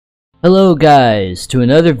Hello guys, to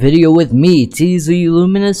another video with me, TZ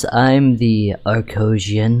Luminous. I'm the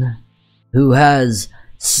Arcosian who has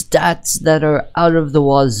stats that are out of the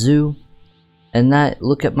wazoo. And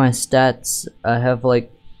look at my stats,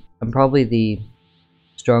 I'm probably the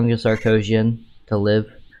strongest Arcosian to live,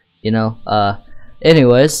 you know.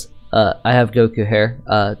 Anyways, I have Goku hair.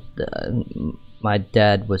 My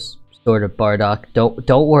dad was sort of Bardock.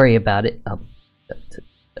 Don't worry about it.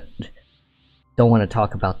 Don't want to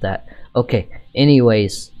talk about that. Okay,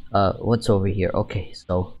 anyways, what's over here? Okay,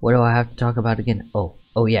 so what do I have to talk about again? Oh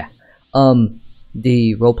yeah.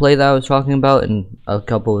 The roleplay that I was talking about in a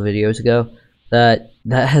couple of videos ago, that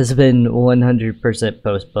has been 100%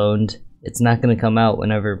 postponed. It's not going to come out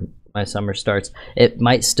whenever my summer starts. It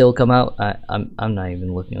might still come out. I'm not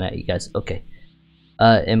even looking at you guys. Okay.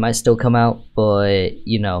 It might still come out, but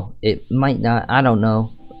you know, it might not. I don't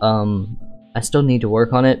know. I still need to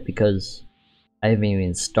work on it because I haven't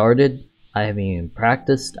even started, I haven't even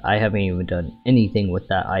practiced, I haven't even done anything with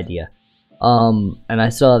that idea. And I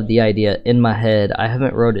still have the idea in my head. I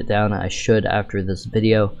haven't wrote it down. I should after this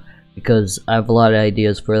video, because I have a lot of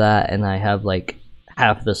ideas for that, and I have like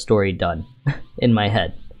half the story done in my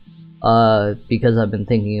head. Because I've been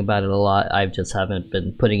thinking about it a lot, I just haven't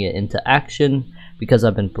been putting it into action, because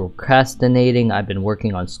I've been procrastinating, I've been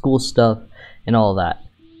working on school stuff, and all that.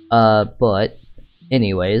 But,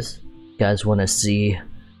 anyways, guys want to see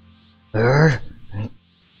there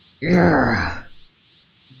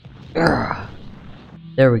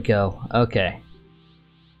we go. Okay.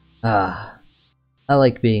 I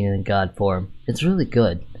like being in god form. It's really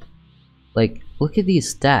good. Like, look at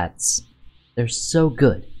these stats. They're so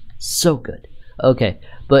good. So good. Okay,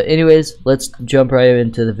 but anyways, let's jump right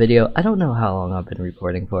into the video. I don't know how long I've been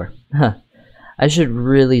recording for. I should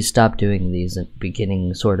really stop doing these at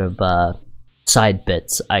beginning sort of side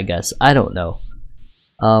bits, I guess. I don't know.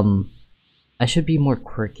 I should be more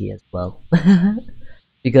quirky as well.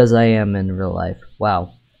 Because I am in real life.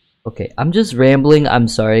 Wow. Okay, I'm just rambling. I'm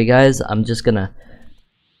sorry, guys. I'm just gonna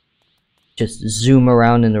just zoom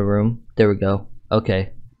around in the room. There we go.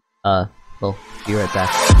 Okay. Well, be right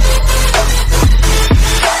back.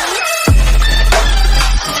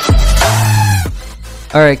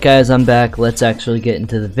 Alright, guys, I'm back. Let's actually get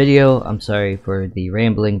into the video. I'm sorry for the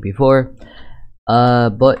rambling before.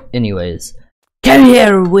 But anyways, come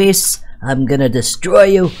here, WHIS. I'm gonna destroy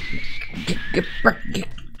you.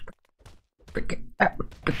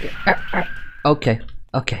 Okay.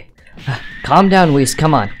 Calm down, WHIS.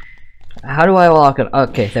 Come on. How do I walk it?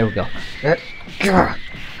 Okay, there we go.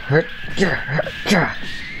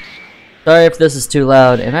 Sorry if this is too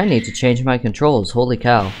loud, and I need to change my controls. Holy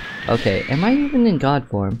cow. Okay, am I even in god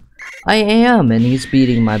form? I am, and he's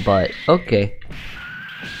beating my butt. Okay.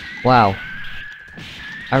 Wow.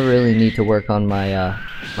 I really need to work on my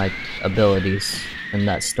my abilities and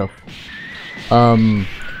that stuff. Come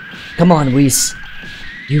on, WHIS.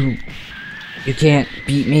 You can't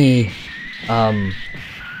beat me. I'm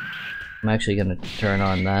actually gonna turn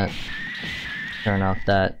on that. Turn off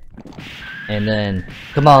that. And then,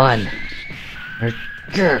 come on.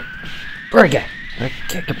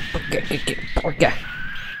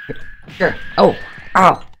 Oh,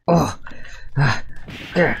 ow, oh.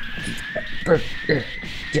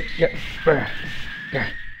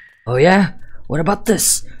 Oh yeah? What about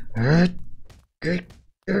this?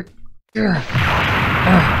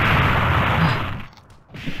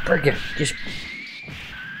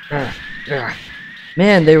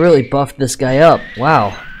 Man, they really buffed this guy up.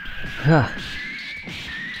 Wow.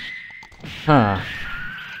 Huh.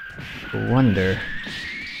 Wonder,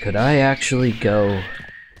 could I actually go?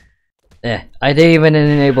 I didn't even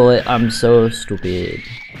enable it. I'm so stupid.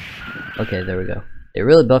 Okay, there we go. They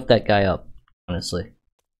really buffed that guy up, honestly.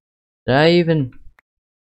 Did I even?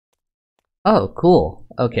 Oh, cool.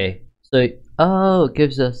 Okay, so it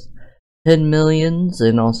gives us 10 millions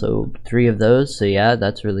and also 3 of those. So yeah,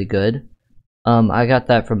 that's really good. I got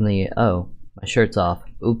that from the my shirt's off.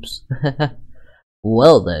 Oops.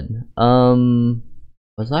 Well then,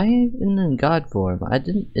 was I even in god form?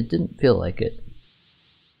 It didn't feel like it.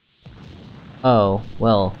 Oh,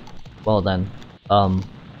 well then.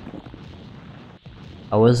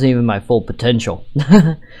 I wasn't even my full potential.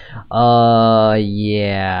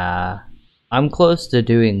 Yeah. I'm close to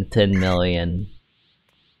doing 10 million.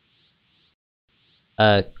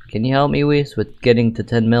 Can you help me, WHIS, with getting to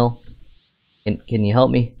 10 mil? Can you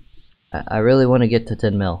help me? I really want to get to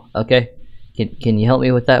 10 mil, okay? Can you help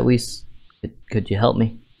me with that, WHIS? Could you help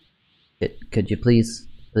me? Could you please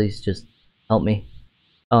just help me?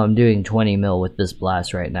 Oh, I'm doing 20 mil with this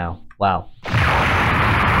blast right now. Wow.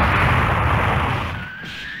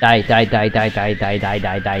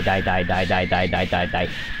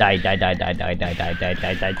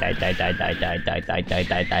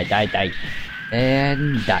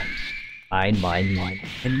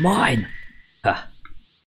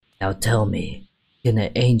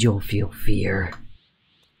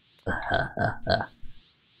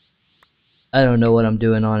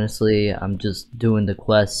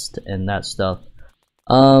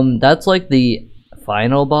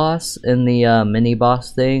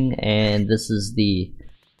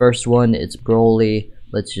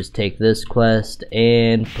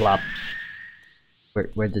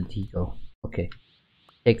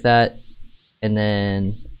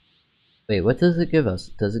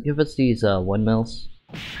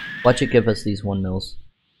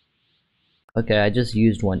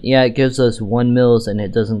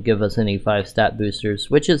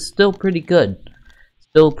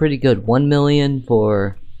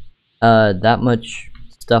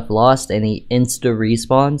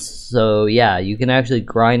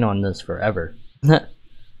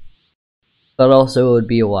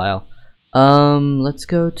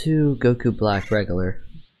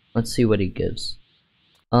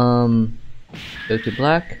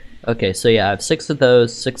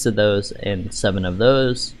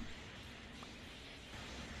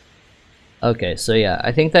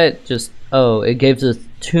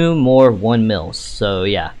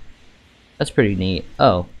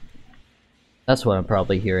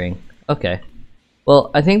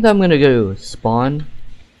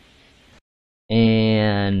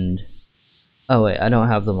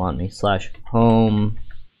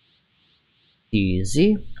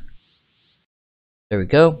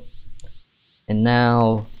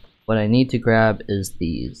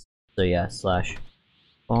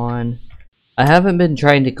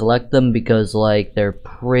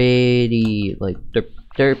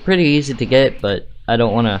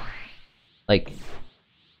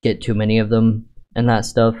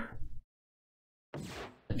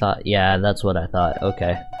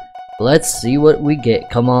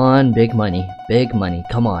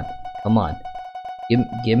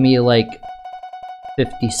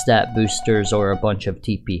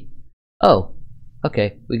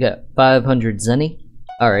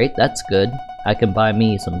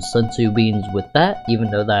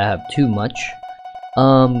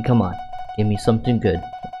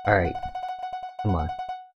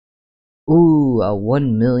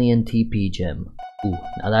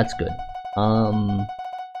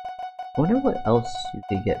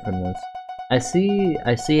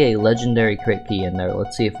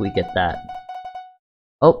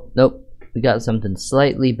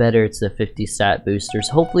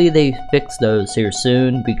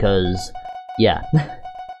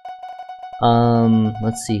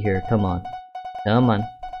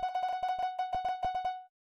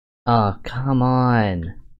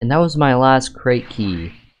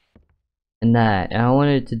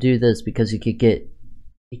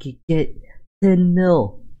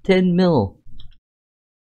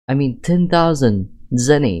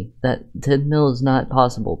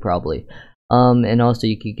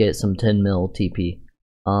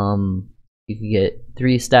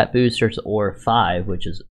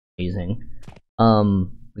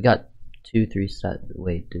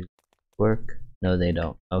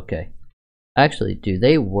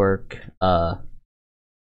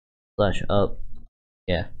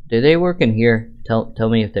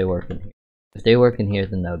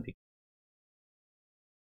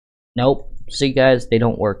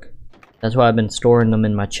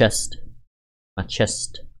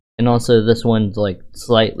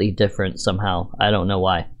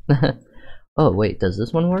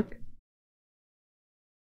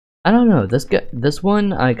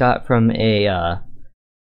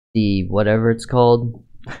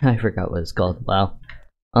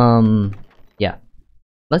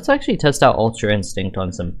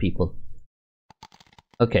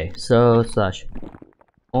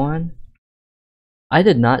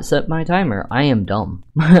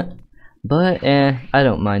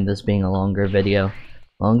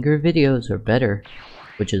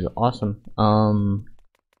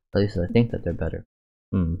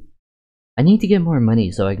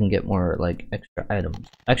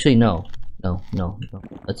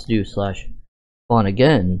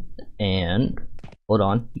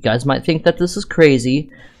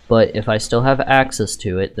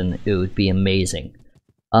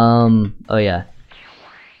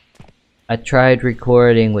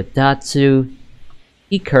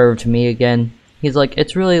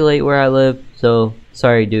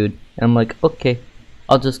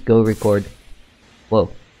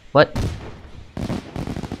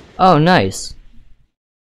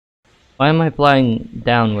 Why am I flying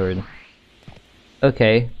downward?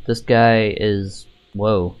 Okay, this guy is...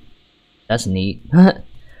 Whoa. That's neat.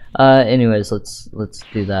 Anyways, let's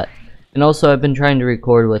do that. And also, I've been trying to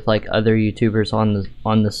record with like other YouTubers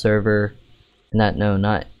on the server. Not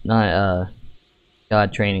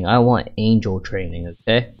God training. I want angel training,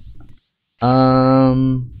 okay?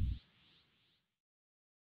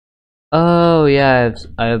 Oh yeah,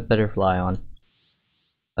 I have butterfly on.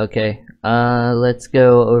 Okay, let's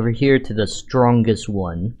go over here to the strongest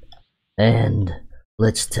one. And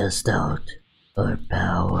let's test out our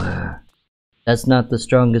power. That's not the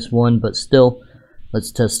strongest one, but still,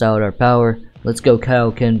 let's test out our power. Let's go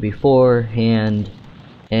Kaioken beforehand,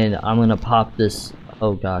 and I'm gonna pop this.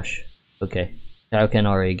 Oh gosh, okay. Kaioken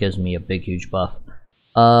already gives me a big huge buff.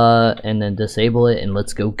 And then disable it, and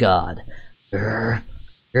let's go God.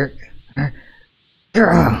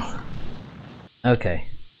 Okay.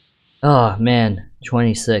 Oh man,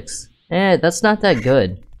 26. That's not that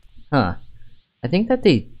good. Huh. I think that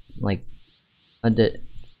they, like,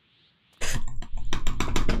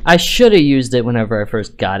 I should have used it whenever I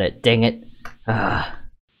first got it, dang it.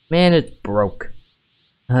 Man, it broke.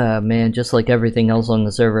 Man, just like everything else on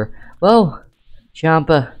the server. Well,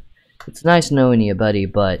 Champa, it's nice knowing you, buddy,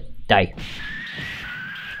 but die.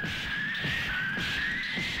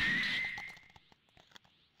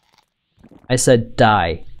 I said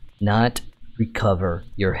die, not recover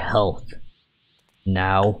your health.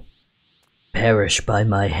 Now, perish by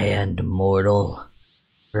my hand, mortal.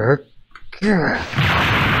 Wait,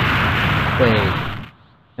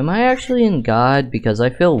 am I actually in God? Because I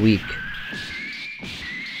feel weak.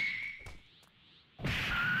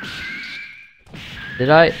 Did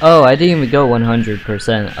I? Oh, I didn't even go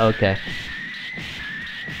 100%. Okay.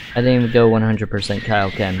 I didn't even go 100%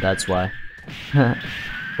 Kaioken, that's why.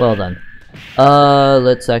 Well done.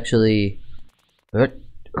 Let's actually... Where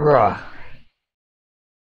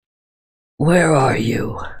are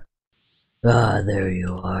you? Ah, there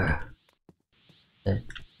you are.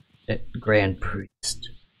 Grand Priest.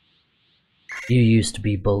 You used to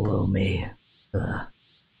be below me.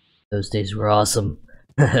 Those days were awesome.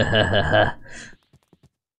 Now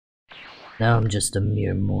I'm just a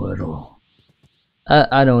mere mortal.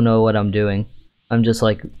 I don't know what I'm doing. I'm just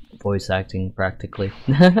like voice acting practically.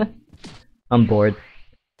 I'm bored.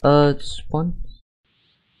 It's fun.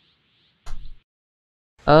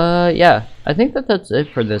 Yeah. I think that's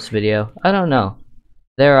it for this video. I don't know.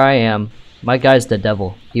 There I am. My guy's the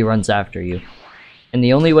devil. He runs after you. And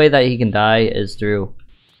the only way that he can die is through...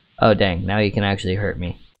 Oh dang, now he can actually hurt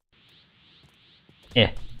me.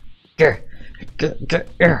 Yeah.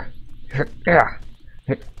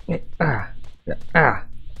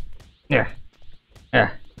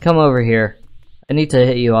 Come over here. I need to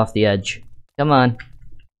hit you off the edge. Come on.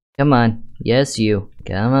 Come on. Yes, you.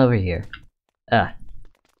 Come over here.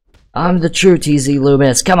 I'm the true TZ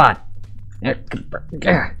Luminous. Come on.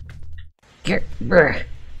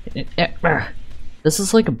 This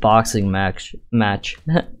is like a boxing match.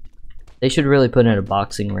 They should really put in a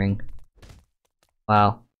boxing ring.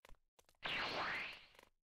 Wow.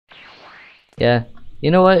 Yeah.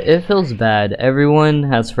 You know what? It feels bad. Everyone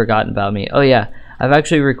has forgotten about me. Oh yeah. I've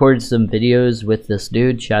actually recorded some videos with this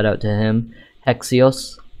dude. Shout out to him.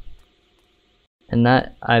 Hexios. And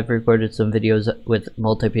that I've recorded some videos with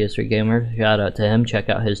Multi-PS3 Gamer. Shout out to him. Check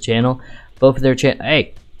out his channel. Both of their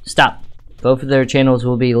Hey! Stop! Both of their channels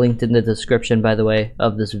will be linked in the description, by the way,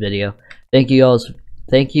 of this video. Thank you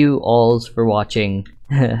all for watching.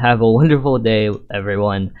 Have a wonderful day,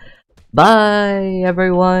 everyone. Bye,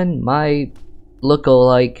 everyone. My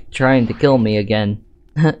lookalike trying to kill me again.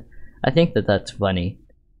 I think that's funny.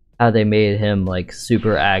 How they made him, like,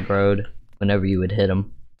 super aggroed whenever you would hit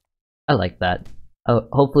him. I like that. Oh,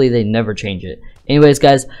 hopefully they never change it. Anyways,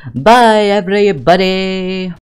 guys, bye, everybody!